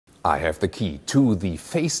I have the key to the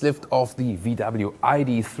facelift of the VW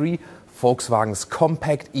ID.3, Volkswagen's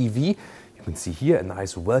compact EV. You can see here a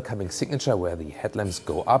nice welcoming signature where the headlamps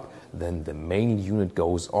go up, then the main unit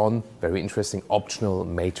goes on, very interesting optional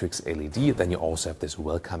matrix LED. Then you also have this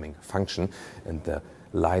welcoming function and the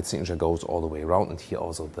light signature goes all the way around, and here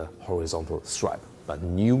also the horizontal stripe. But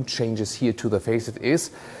new changes here to the facelift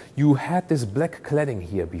is you had this black cladding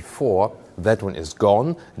here before. That one is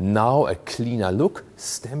gone. Now a cleaner look,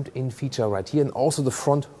 stamped in feature right here, and also the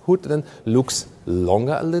front hood then looks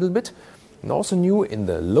longer a little bit. And also new in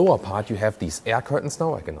the lower part you have these air curtains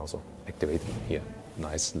now. I can also activate them here.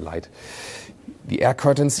 Nice light. The air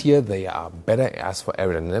curtains here, they are better as for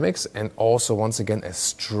aerodynamics, and also once again a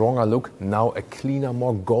stronger look. Now a cleaner,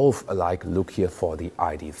 more Golf-alike look here for the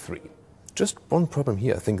ID.3. Just one problem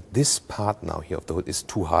here. I think this part now here of the hood is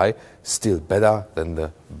too high, still better than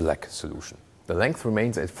the black solution. The length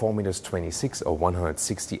remains at 4.26 m or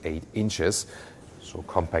 168 inches. So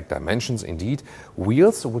compact dimensions indeed.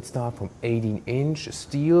 Wheels would start from 18-inch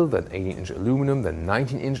steel, then 18-inch aluminum, then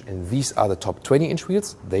 19-inch, and these are the top 20-inch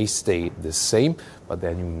wheels. They stay the same, but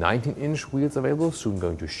there are new 19-inch wheels available. Soon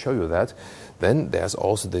going to show you that. Then there's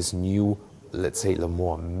also this new, let's say, a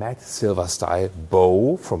more matte silver style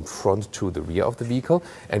bow from front to the rear of the vehicle.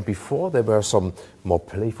 And before there were some more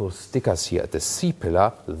playful stickers here at the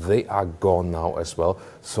C-pillar. They are gone now as well.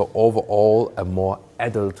 So overall a more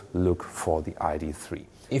adult look for the ID.3.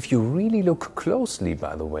 If you really look closely,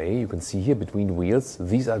 by the way, you can see here between wheels,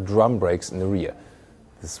 these are drum brakes in the rear.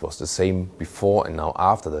 This was the same before and now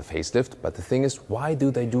after the facelift. But the thing is, why do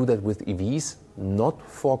they do that with EVs? Not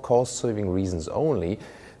for cost-saving reasons only.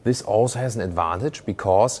 This also has an advantage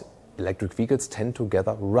because electric vehicles tend to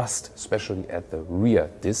gather rust, especially at the rear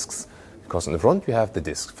discs. Because in the front you have the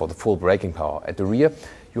disc for the full braking power. At the rear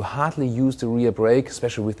you hardly use the rear brake,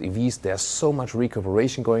 especially with EVs. There's so much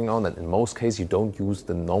recuperation going on, and in most cases you don't use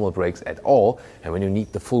the normal brakes at all. And when you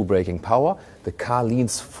need the full braking power, the car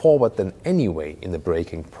leans forward then anyway in the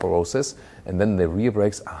braking process, and then the rear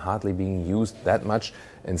brakes are hardly being used that much.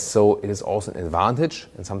 And so it is also an advantage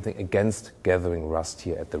and something against gathering rust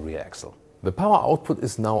here at the rear axle. The power output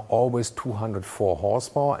is now always 204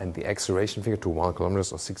 horsepower, and the acceleration figure to 1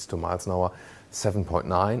 km or 62 miles an hour,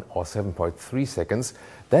 7.9 or 7.3 seconds.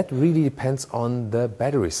 That really depends on the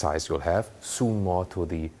battery size you'll have. Soon more to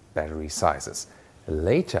the battery sizes.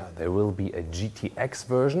 Later there will be a GTX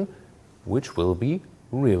version, which will be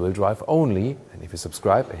rear-wheel drive only. And if you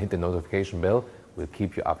subscribe and hit the notification bell, we'll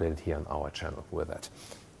keep you updated here on our channel with that.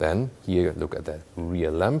 Then here, look at the rear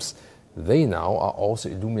lamps. They now are also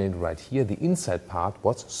illuminated right here. The inside part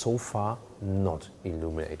was so far not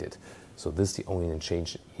illuminated. So this is the only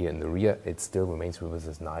change here in the rear. It still remains with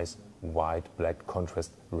this nice white, black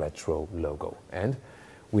contrast retro logo. And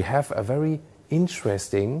we have a very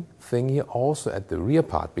interesting thing here also at the rear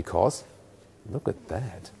part, because look at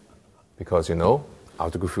that. Because you know,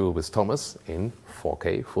 Autogefühl with Thomas in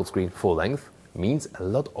 4K, full screen, full length, means a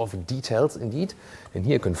lot of details indeed. And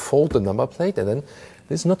here you can fold the number plate, and then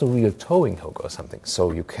this is not a real towing hook or something,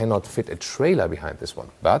 so you cannot fit a trailer behind this one.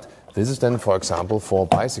 But this is then, for example, for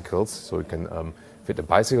bicycles, so you can fit a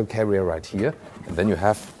bicycle carrier right here, and then you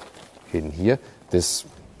have hidden here this,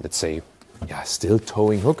 let's say, still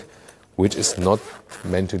towing hook, which is not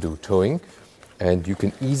meant to do towing, and you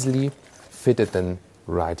can easily fit it then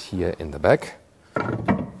right here in the back,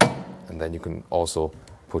 and then you can also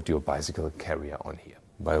put your bicycle carrier on here.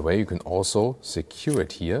 By the way, you can also secure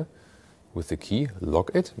it here with the key, lock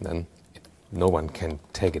it, then no one can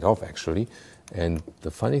take it off actually. And the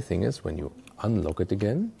funny thing is, when you unlock it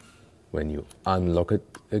again, there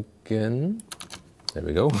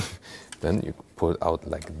we go, then you pull it out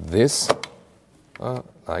like this,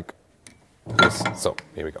 so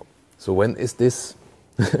here we go. So when is this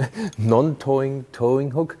non-towing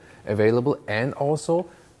towing hook available? And also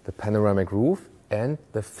the panoramic roof and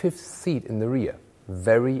the fifth seat in the rear.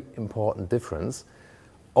 Very important difference.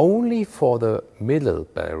 Only for the middle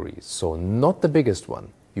batteries, so not the biggest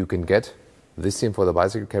one, you can get this here for the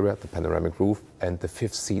bicycle carrier, the panoramic roof, and the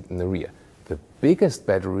fifth seat in the rear. The biggest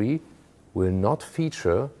battery will not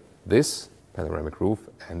feature this panoramic roof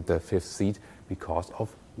and the fifth seat because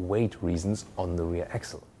of weight reasons on the rear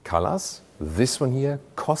axle. Colors, this one here,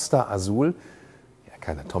 Costa Azul,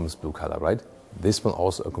 kind of Thomas blue color, right? This one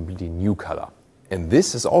also a completely new color. And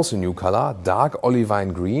this is also a new color, dark olivine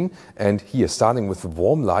green. And here, starting with the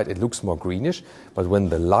warm light, it looks more greenish. But when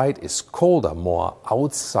the light is colder, more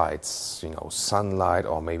outside, you know, sunlight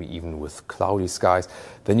or maybe even with cloudy skies,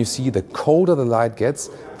 then you see the colder the light gets,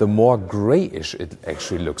 the more grayish it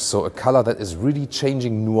actually looks. So a color that is really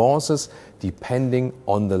changing nuances depending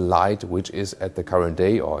on the light which is at the current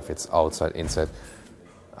day, or if it's outside, inside.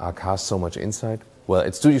 Are cars so much inside? Well,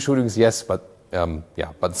 at studio shootings, yes, but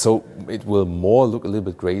but so it will more look a little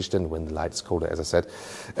bit grayish than when the light is colder, as I said.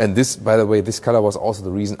 And this, by the way, this color was also the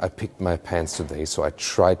reason I picked my pants today, so I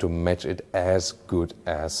tried to match it as good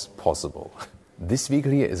as possible. This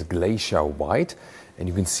vehicle here is Glacier White, and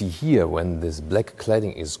you can see here when this black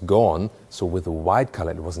cladding is gone, so with the white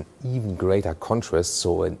color it was an even greater contrast,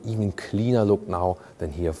 so an even cleaner look now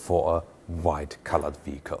than here for a white colored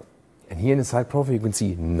vehicle. And here in the side profile you can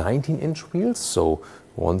see 19-inch wheels, so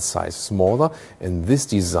one size smaller, and this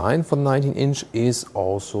design for 19-inch is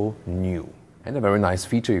also new. And a very nice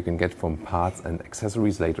feature you can get from parts and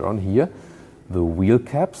accessories later on here, the wheel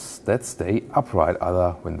caps that stay upright,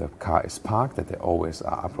 either when the car is parked, that they always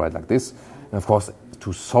are upright like this, and of course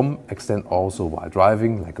to some extent also while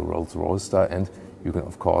driving, like a Rolls Roadster, and you can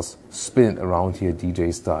of course spin it around here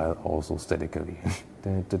DJ style also statically.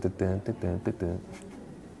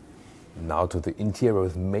 Now to the interior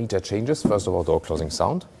with major changes. First of all, door closing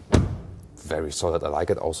sound. Very solid, I like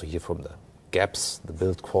it. Also here from the gaps, the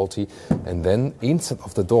build quality. And then inside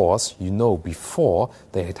of the doors, you know, before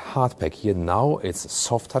they had hardpack, here now it's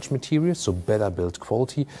soft touch material, so better build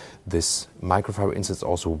quality. This microfiber insert is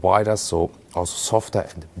also wider, so also softer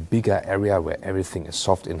and bigger area where everything is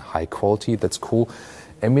soft in high quality. That's cool.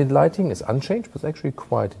 Ambient lighting is unchanged, but actually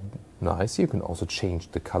quite nice. You can also change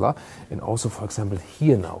the color. And also, for example,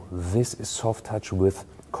 here now, this is soft touch with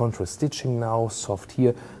contrast stitching now, soft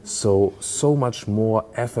here. So much more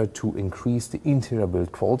effort to increase the interior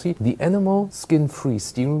build quality. The animal skin-free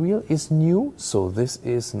steering wheel is new. So this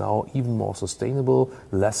is now even more sustainable,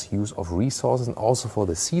 less use of resources. And also for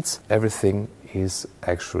the seats, everything is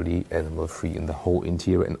actually animal-free in the whole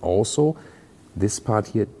interior. And also, this part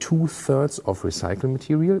here, 2/3 of recycled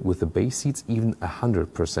material, with the base seats even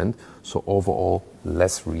 100%, so overall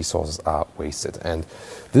less resources are wasted. And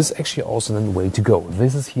this is actually also the way to go.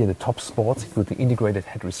 This is here the top sport seat with the integrated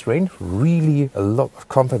head restraint, really a lot of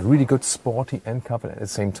comfort, really good sporty and comfort at the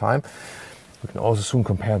same time. You can also soon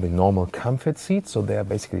compare the normal comfort seat, so there are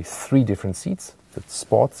basically 3 different seats. The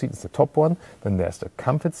sport seat is the top one, then there's the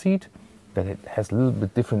comfort seat, that it has a little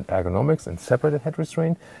bit different ergonomics and separated head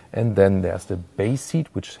restraint. And then there's the base seat,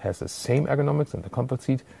 which has the same ergonomics, and the comfort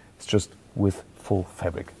seat is just with full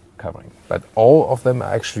fabric covering. But all of them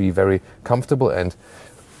are actually very comfortable, and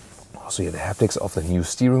also the haptics of the new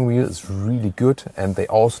steering wheel is really good, and they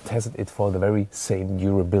also tested it for the very same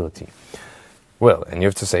durability. Well, and you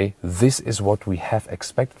have to say, this is what we have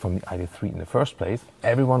expected from the ID.3 in the first place.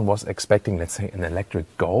 Everyone was expecting, let's say, an electric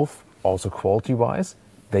Golf, also quality-wise.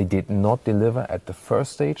 They did not deliver at the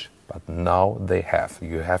first stage, but now they have.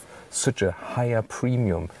 You have such a higher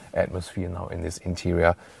premium atmosphere now in this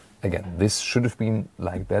interior. Again, this should have been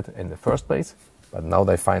like that in the first place, but now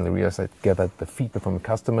they finally realized that, gathered the feedback from the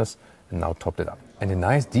customers, and now topped it up. And a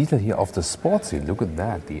nice detail here of the sports seat, look at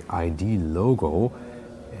that, the ID logo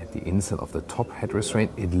at the inside of the top head restraint.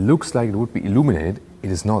 It looks like it would be illuminated.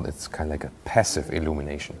 It is not, it's kind of like a passive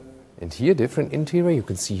illumination. And here, different interior, you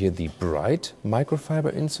can see here the bright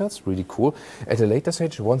microfiber inserts, really cool. At a later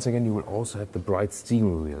stage, once again, you will also have the bright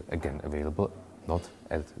steering wheel again available, not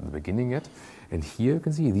at the beginning yet. And here you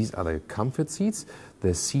can see these are the comfort seats.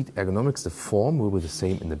 The seat ergonomics, the form will be the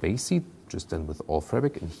same in the base seat, just then with all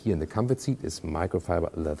fabric. And here in the comfort seat is microfiber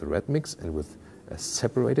leatherette mix and with a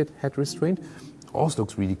separated head restraint. Also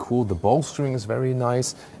looks really cool. The bolstering is very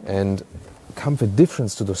nice, and comfort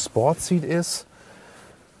difference to the sports seat is,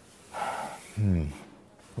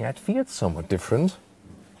 yeah, it feels somewhat different,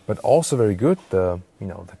 but also very good. The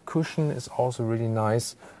cushion is also really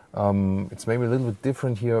nice. It's maybe a little bit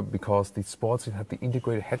different here because the sports seat had the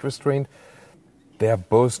integrated head restraint. They are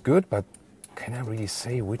both good, but can I really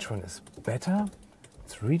say which one is better?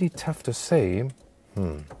 It's really tough to say.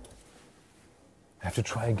 I have to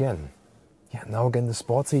try again. Yeah, now again the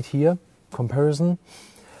sports seat here, comparison.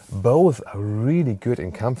 Both are really good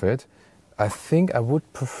in comfort. I think I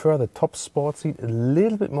would prefer the top sport seat a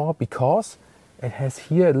little bit more because it has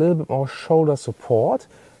here a little bit more shoulder support.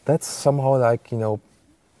 That's somehow like,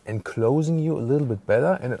 enclosing you a little bit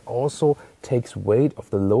better, and it also takes weight of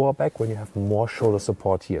the lower back when you have more shoulder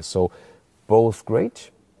support here. So both great,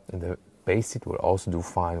 and the base seat will also do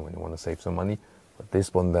fine when you want to save some money, but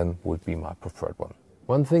this one then would be my preferred one.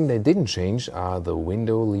 One thing they didn't change are the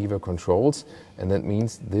window lever controls, and that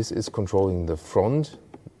means this is controlling the front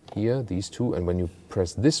here, these two, and when you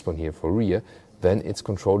press this one here for rear, then it's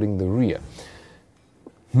controlling the rear.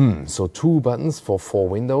 So 2 buttons for 4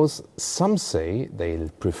 windows. Some say they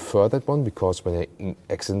prefer that one because when they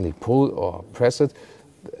accidentally pull or press it,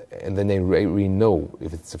 and then they really know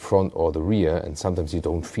if it's the front or the rear, and sometimes you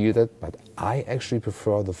don't feel that, but I actually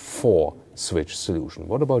prefer the 4 switch solution.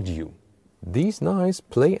 What about you? These nice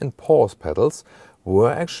play and pause pedals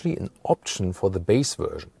were actually an option for the base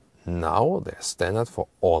version. Now they're standard for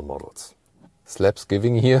all models. Slaps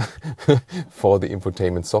giving here for the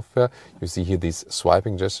infotainment software. You see here these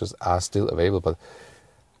swiping gestures are still available, but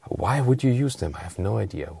why would you use them? I have no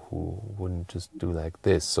idea. Who wouldn't just do like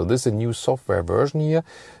this? So this is a new software version here,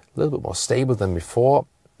 a little bit more stable than before.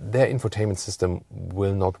 Their infotainment system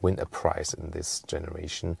will not win a prize in this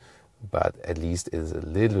generation, but at least it is a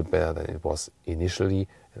little bit better than it was initially,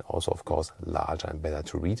 and also of course larger and better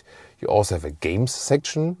to read. You also have a games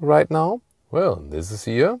section right now. Well, this is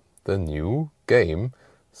here the new game,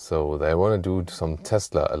 so they want to do some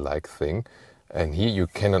Tesla-alike thing, and here you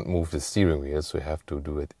cannot move the steering wheel, so you have to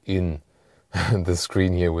do it in the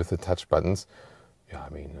screen here with the touch buttons. Yeah, I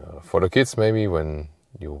mean, for the kids maybe when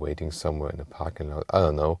you're waiting somewhere in a parking lot, I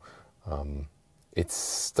don't know. It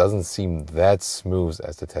doesn't seem that smooth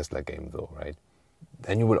as the Tesla game though, right?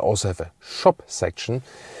 Then you will also have a shop section.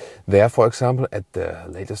 There, for example, at the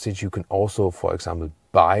later stage, you can also, for example,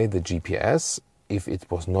 buy the GPS if it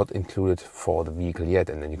was not included for the vehicle yet,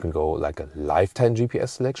 and then you can go like a lifetime GPS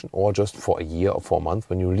selection, or just for a year or for a month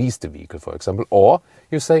when you lease the vehicle, for example. Or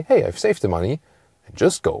you say, hey, I've saved the money, and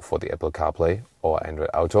just go for the Apple CarPlay or Android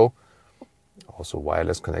Auto. Also,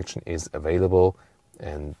 wireless connection is available,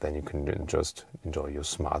 and then you can just enjoy your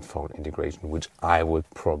smartphone integration, which I would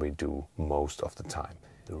probably do most of the time.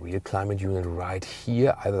 The rear climate unit right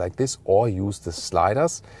here, either like this or use the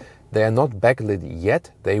sliders. They are not backlit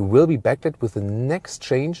yet. They will be backlit with the next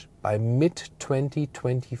change by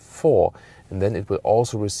mid-2024. And then it will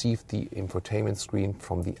also receive the infotainment screen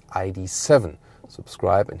from the ID.7.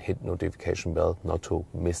 Subscribe and hit notification bell not to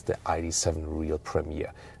miss the ID.7 real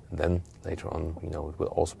premiere. And then later on, it will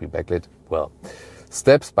also be backlit. Well,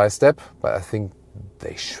 steps by step, but I think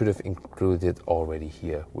they should have included it already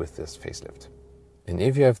here with this facelift. And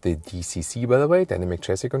if you have the DCC, by the way, dynamic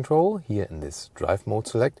chassis control, here in this drive mode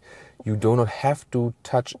select, you do not have to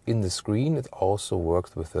touch in the screen. It also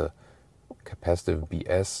works with a capacitive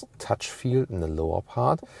BS touch field in the lower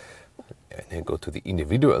part. And then go to the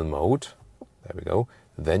individual mode. There we go.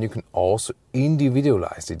 Then you can also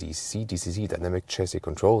individualize the DCC, dynamic chassis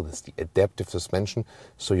control. This is the adaptive suspension.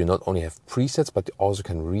 So you not only have presets, but you also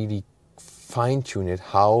can really fine-tune it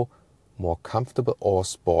how more comfortable or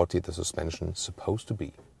sporty the suspension is supposed to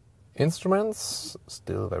be. Instruments,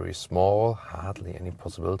 still very small, hardly any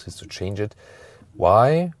possibilities to change it.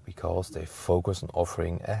 Why? Because they focus on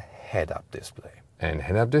offering a head-up display. And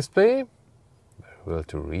head-up display, very well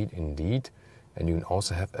to read indeed. And you can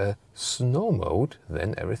also have a snow mode,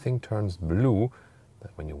 then everything turns blue.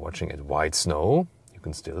 But when you're watching at white snow, you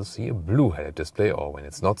can still see a blue head-up display, or when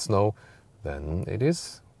it's not snow, then it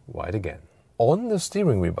is white again. On the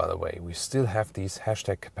steering wheel, by the way, we still have these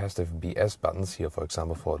hashtag capacitive BS buttons here, for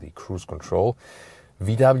example, for the cruise control.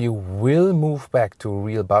 VW will move back to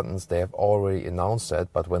real buttons. They have already announced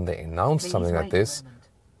that, but when they announce something like this,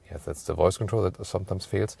 yes, that's the voice control that sometimes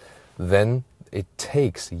fails, then it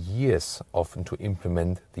takes years often to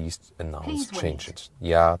implement these announced changes.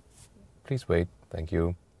 Yeah, please wait, thank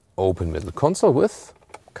you. Open middle console with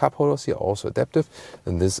cup holders here, also adaptive,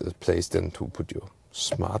 and this is placed then to put your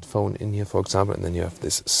smartphone in here, for example, and then you have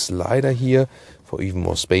this slider here for even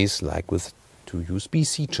more space, like with 2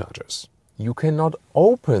 USB-C chargers. You cannot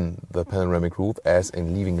open the panoramic roof as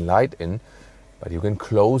in leaving light in, but you can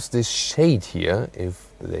close this shade here if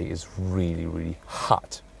the day is really, really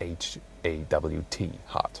hot. HAWT,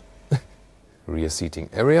 hot. Rear seating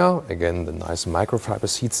area, again the nice microfiber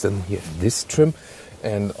seats then here in this trim,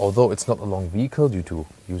 and although it's not a long vehicle due to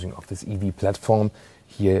using of this EV platform,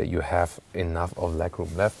 here you have enough of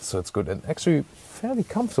legroom left, so it's good and actually fairly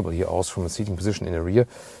comfortable here also from a seating position in the rear.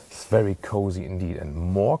 It's very cozy indeed and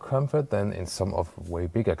more comfort than in some of way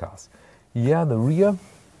bigger cars. Yeah, the rear,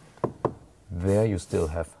 there you still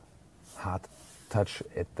have hard touch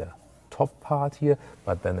at the top part here,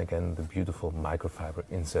 but then again the beautiful microfiber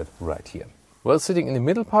insert right here. Well, sitting in the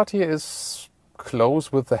middle part here is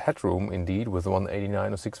close with the headroom indeed, with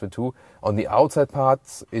 189 or 6'2". On the outside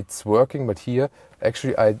parts it's working, but here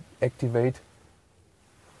actually I activate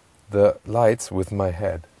the lights with my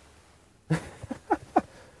head.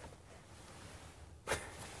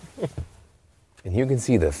 And here you can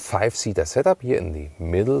see the 5-seater setup here in the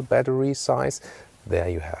middle battery size. There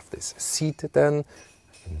you have this seat then.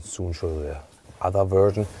 I can soon show you the other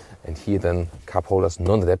version. And here then cup holders,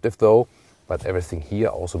 non-adaptive though, but everything here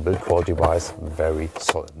also build quality wise very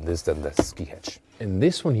solid. This then the ski hatch. And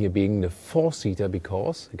this one here being the 4-seater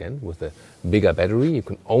because, again, with the bigger battery, you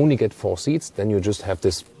can only get 4 seats. Then you just have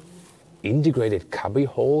this integrated cubby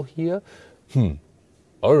hole here.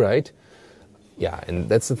 All right. Yeah, and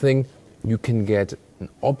that's the thing. You can get an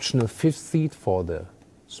optional 5th seat for the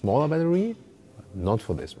smaller battery, but not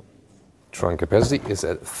for this one. Trunk capacity is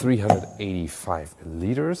at 385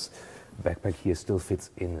 liters. Backpack here still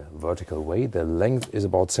fits in a vertical way. The length is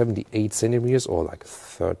about 78 centimeters or like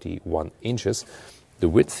 31 inches. The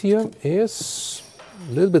width here is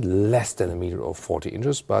a little bit less than a meter or 40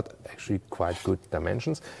 inches, but actually quite good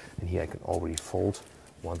dimensions. And here I can already fold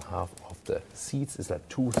 1/2 of the seats. Is that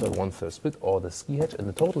 2/3, 1/3 split, or the ski hatch. And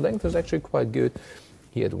the total length is actually quite good.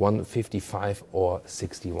 Here at 155 or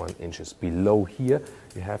 61 inches. Below here,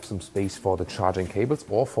 you have some space for the charging cables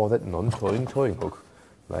or for that non-towing towing hook.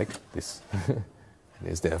 Like this.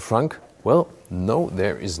 Is there a frunk? Well, no,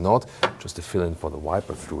 there is not. Just a fill-in for the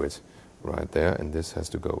wiper fluid right there, and this has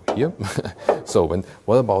to go here. So,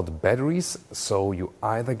 what about the batteries? So you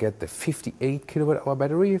either get the 58 kWh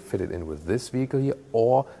battery fitted in with this vehicle here,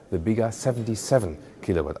 or the bigger 77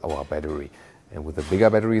 kWh battery. And with the bigger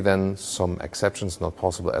battery, then some exceptions not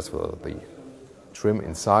possible as well. The trim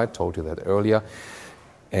inside, told you that earlier,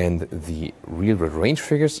 and the real-world range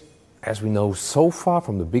figures. As we know so far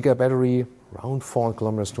from the bigger battery, around 400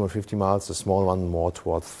 kilometers, 250 miles, the small one more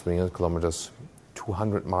towards 300 kilometers,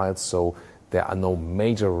 200 miles, so there are no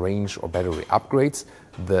major range or battery upgrades.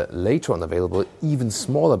 The later on available, even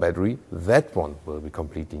smaller battery, that one will be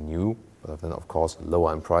completely new, but then of course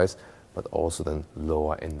lower in price, but also then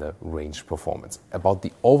lower in the range performance. About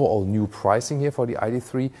the overall new pricing here for the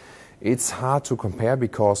ID.3, it's hard to compare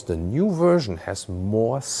because the new version has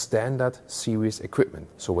more standard series equipment.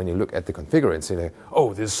 So when you look at the configure and say, like,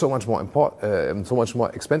 oh, this is so much more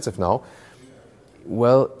expensive now.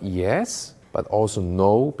 Well, yes, but also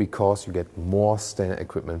no, because you get more standard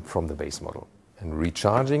equipment from the base model. And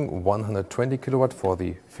recharging 120 kilowatt for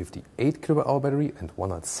the 58 kWh battery and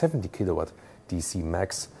 170 kilowatt DC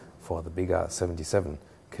max for the bigger 77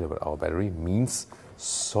 kWh battery means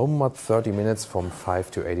somewhat 30 minutes from 5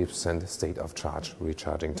 to 80% state of charge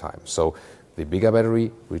recharging time. So the bigger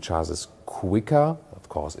battery recharges quicker, of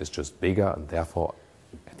course it's just bigger, and therefore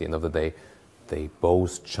at the end of the day they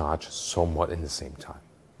both charge somewhat in the same time.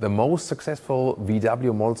 The most successful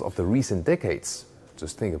VW models of the recent decades,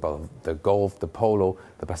 just think about the Golf, the Polo,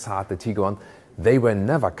 the Passat, the Tiguan, they were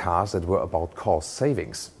never cars that were about cost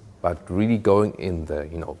savings, but really going in the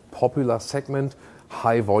popular segment,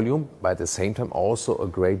 high volume, but at the same time also a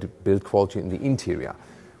great build quality in the interior.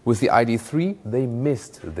 With the ID.3, they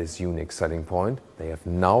missed this unique selling point. They have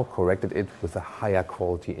now corrected it with a higher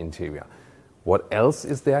quality interior. What else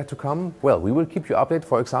is there to come? Well, we will keep you updated,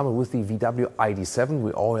 for example, with the VW ID.7.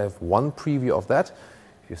 We all have one preview of that.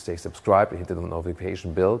 If you stay subscribed and hit the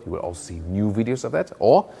notification bell, you will also see new videos of that.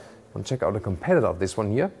 Or check out a competitor of this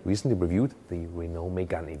one here, recently reviewed the Renault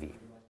Megane EV.